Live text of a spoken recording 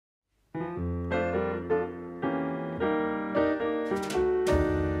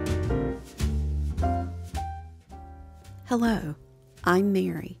Hello, I'm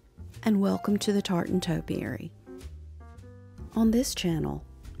Mary, and welcome to the Tartan Topiary. On this channel,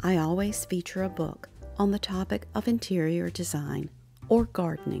 I always feature a book on the topic of interior design or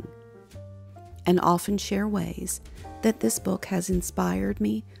gardening, and often share ways that this book has inspired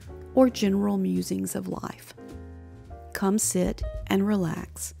me or general musings of life. Come sit and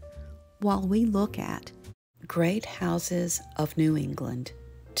relax while we look at Great Houses of New England,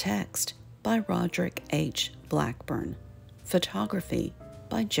 text by Roderic H. Blackburn, photography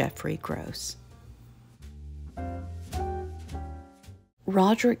by Geoffrey Gross.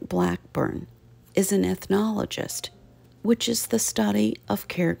 Roderic Blackburn is an ethnologist, which is the study of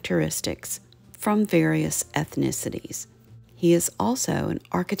characteristics from various ethnicities. He is also an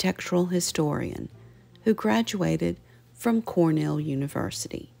architectural historian who graduated from Cornell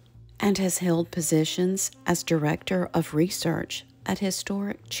University and has held positions as Director of Research at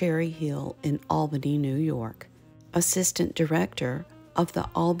historic Cherry Hill in Albany, New York, Assistant Director of the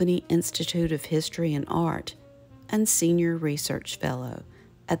Albany Institute of History and Art, and Senior Research Fellow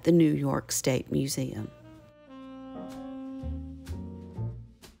at the New York State Museum.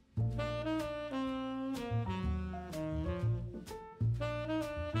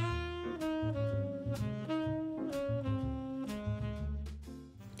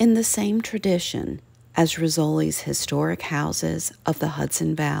 In the same tradition as Rizzoli's historic houses of the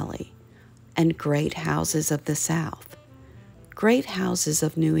Hudson Valley and Great Houses of the South, Great Houses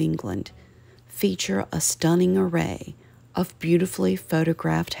of New England feature a stunning array of beautifully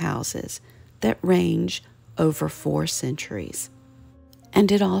photographed houses that range over 4 centuries, and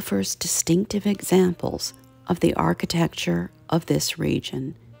it offers distinctive examples of the architecture of this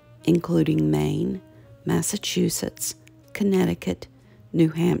region, including Maine, Massachusetts, Connecticut,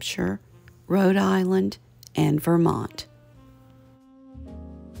 New Hampshire, Rhode Island, and Vermont.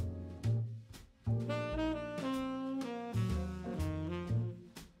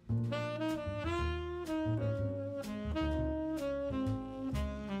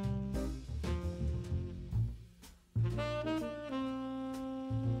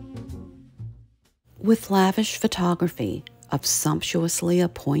 With lavish photography of sumptuously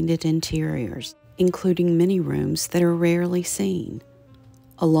appointed interiors, including many rooms that are rarely seen,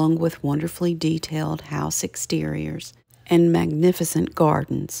 along with wonderfully detailed house exteriors and magnificent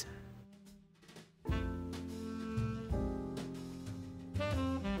gardens.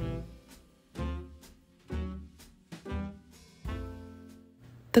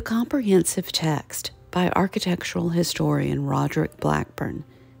 The comprehensive text by architectural historian Roderic Blackburn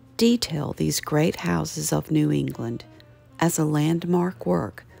detail these great houses of New England as a landmark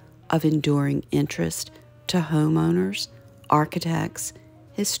work of enduring interest to homeowners, architects,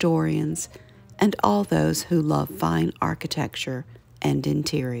 historians, and all those who love fine architecture and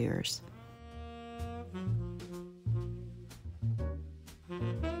interiors.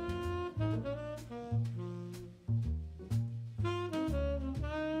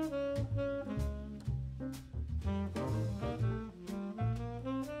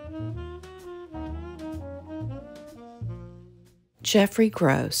 Geoffrey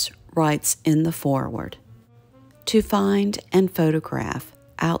Gross writes in the foreword, "To find and photograph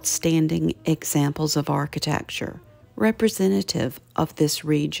outstanding examples of architecture representative of this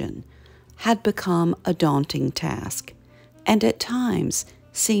region had become a daunting task, and at times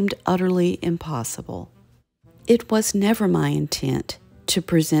seemed utterly impossible. It was never my intent to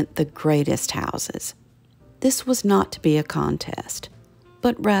present the greatest houses. This was not to be a contest,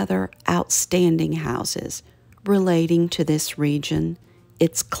 but rather outstanding houses relating to this region,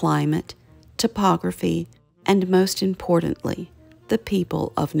 its climate, topography, and most importantly, the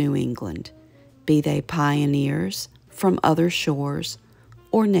people of New England, be they pioneers from other shores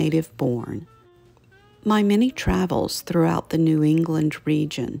or native-born. My many travels throughout the New England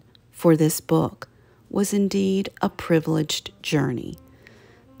region for this book was indeed a privileged journey.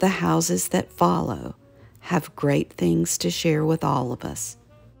 The houses that follow have great things to share with all of us.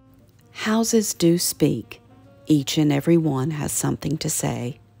 Houses do speak. Each and every one has something to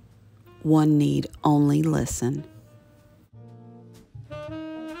say. One need only listen."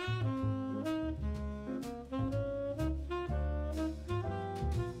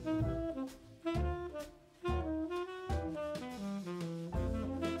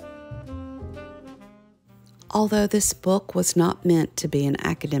 Although this book was not meant to be an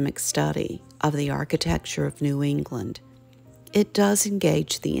academic study of the architecture of New England, it does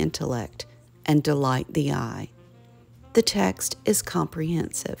engage the intellect and delight the eye. The text is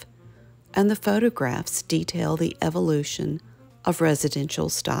comprehensive, and the photographs detail the evolution of residential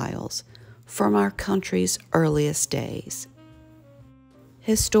styles from our country's earliest days.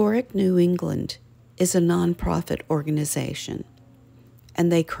 Historic New England is a nonprofit organization,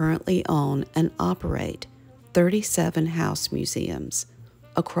 and they currently own and operate 37 house museums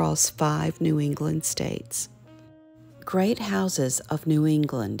across 5 New England states. Great Houses of New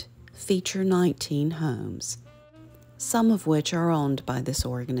England feature 19 homes, some of which are owned by this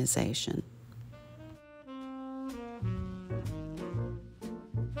organization.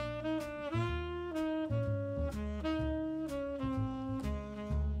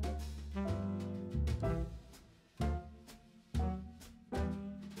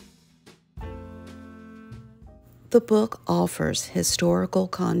 The book offers historical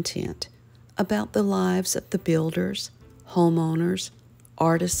content about the lives of the builders, homeowners,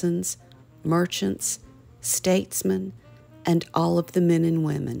 artisans, merchants, statesmen, and all of the men and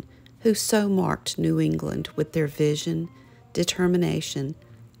women who so marked New England with their vision, determination,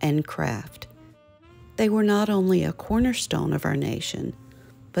 and craft. They were not only a cornerstone of our nation,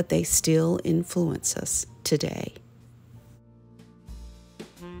 but they still influence us today.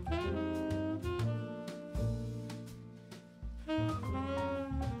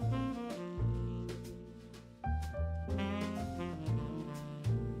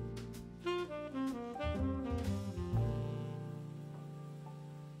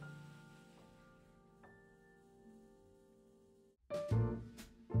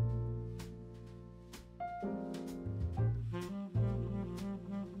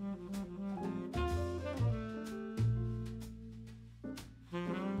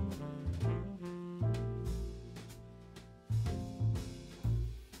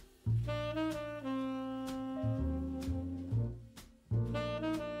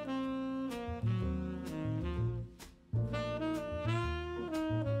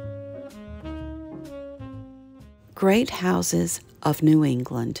 Great Houses of New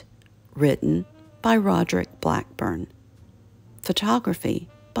England, written by Roderic Blackburn. Photography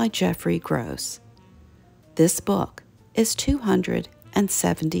by Geoffrey Gross. This book is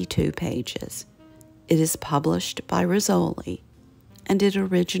 272 pages. It is published by Rizzoli, and it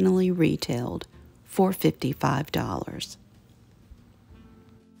originally retailed for $55.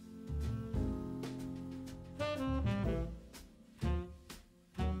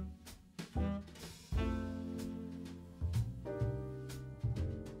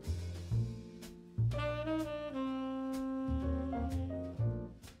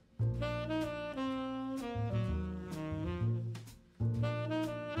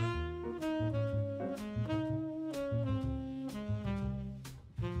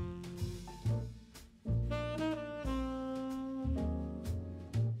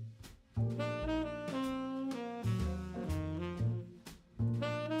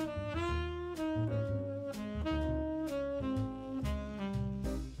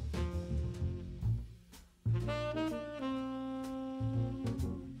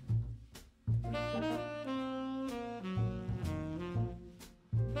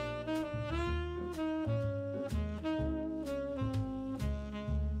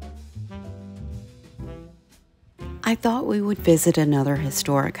 I thought we would visit another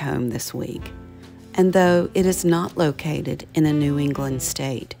historic home this week, and though it is not located in a New England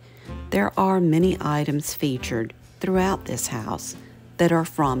state, there are many items featured throughout this house that are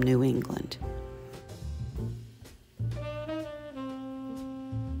from New England.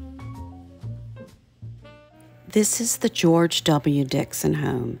 This is the George W. Dixon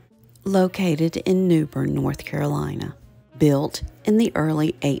home, located in Newbern, North Carolina, built in the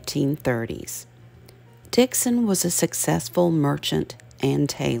early 1830s. Dixon was a successful merchant and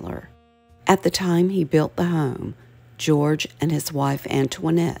tailor. At the time he built the home, George and his wife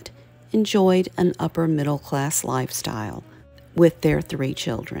Antoinette enjoyed an upper middle class lifestyle with their 3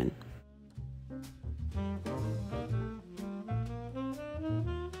 children.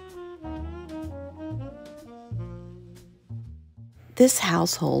 This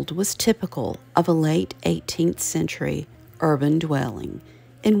household was typical of a late 18th century urban dwelling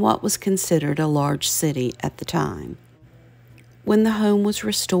in what was considered a large city at the time. When the home was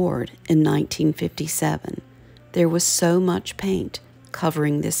restored in 1957, there was so much paint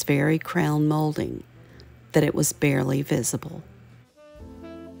covering this very crown molding that it was barely visible.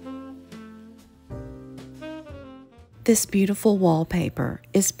 This beautiful wallpaper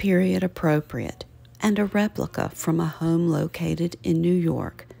is period appropriate and a replica from a home located in New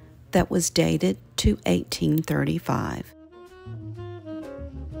York that was dated to 1835.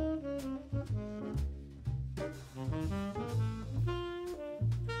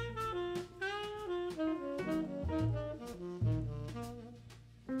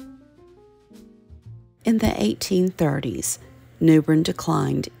 In the 1830s, Newbern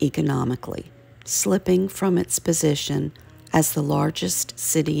declined economically, slipping from its position as the largest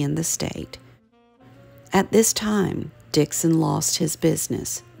city in the state. At this time, Dixon lost his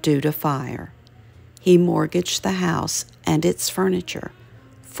business due to fire. He mortgaged the house and its furniture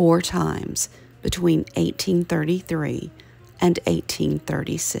 4 times between 1833 and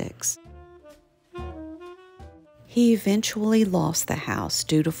 1836. He eventually lost the house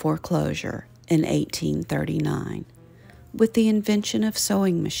due to foreclosure in 1839. With the invention of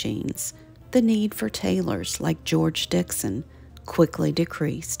sewing machines, the need for tailors like George Dixon quickly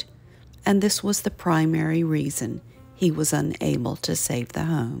decreased, and this was the primary reason he was unable to save the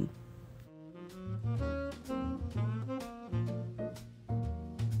home.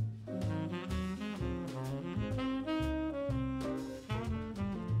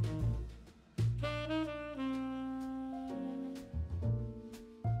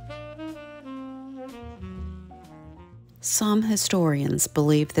 Some historians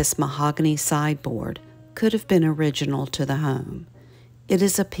believe this mahogany sideboard could have been original to the home. It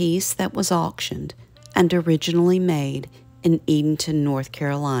is a piece that was auctioned and originally made in Edenton, North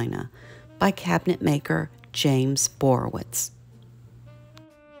Carolina, by cabinet maker James Borowitz.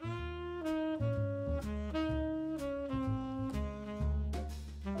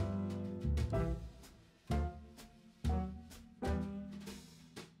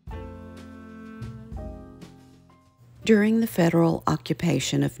 During the federal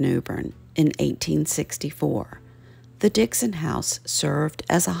occupation of New Bern in 1864, the Dixon House served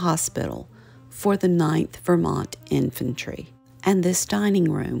as a hospital for the 9th Vermont Infantry, and this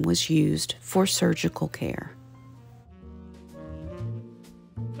dining room was used for surgical care.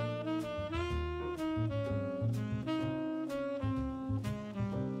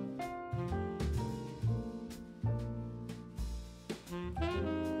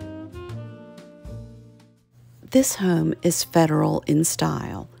 This home is federal in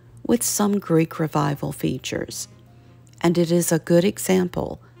style, with some Greek Revival features, and it is a good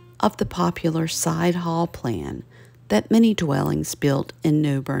example of the popular side hall plan that many dwellings built in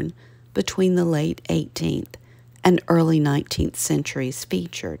New Bern between the late 18th and early 19th centuries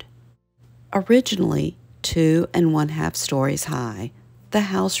featured. Originally 2 1/2 stories high, the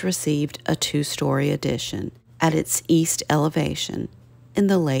house received a 2-story addition at its east elevation in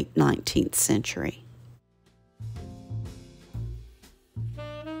the late 19th century.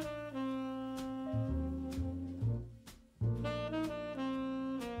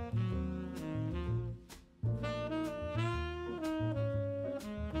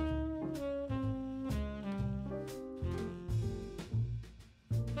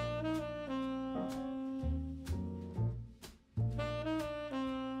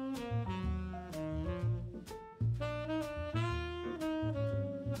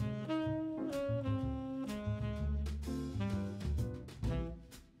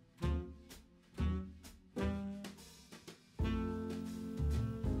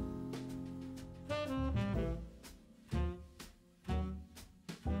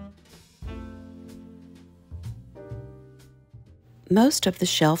 Most of the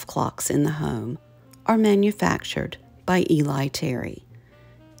shelf clocks in the home are manufactured by Eli Terry.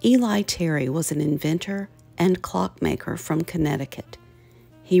 Eli Terry was an inventor and clockmaker from Connecticut.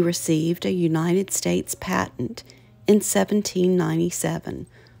 He received a United States patent in 1797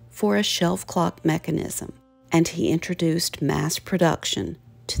 for a shelf clock mechanism, and he introduced mass production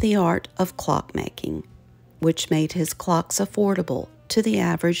to the art of clockmaking, which made his clocks affordable to the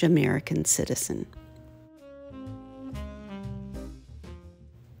average American citizen.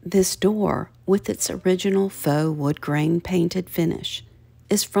 This door, with its original faux wood grain painted finish,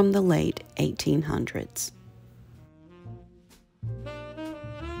 is from the late 1800s.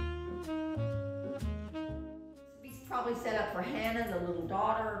 It's probably set up for Hannah, the little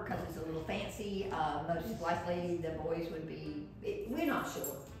daughter, because it's a little fancy. Most likely the boys would be, we're not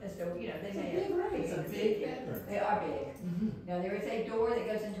sure as to, they may have. It's a big bedroom. They are big. Mm-hmm. Now there is a door that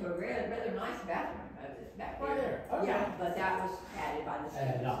goes into a rather nice bathroom back there. Right there. Okay. Yeah, but that was added by the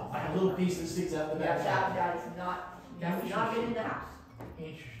students. Like a little piece that sticks out the back. Yeah, that is not been in the house.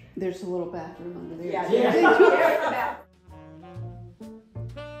 Interesting. There's a little bathroom under there. Yeah.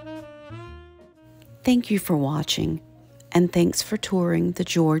 Thank you for watching, and thanks for touring the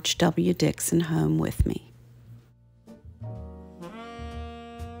George W. Dixon home with me.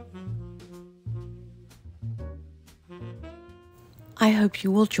 I hope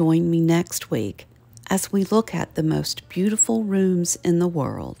you will join me next week as we look at The Most Beautiful Rooms in the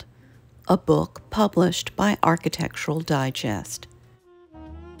World, a book published by Architectural Digest.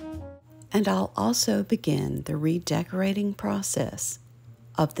 And I'll also begin the redecorating process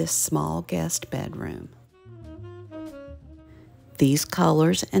of this small guest bedroom. These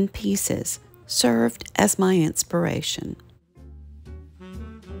colors and pieces served as my inspiration.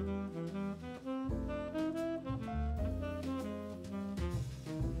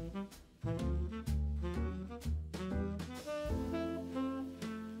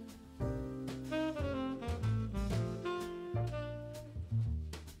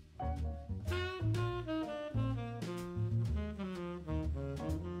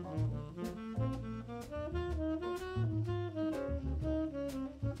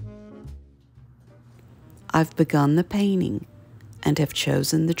 I've begun the painting and have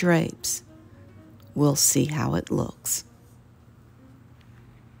chosen the drapes. We'll see how it looks.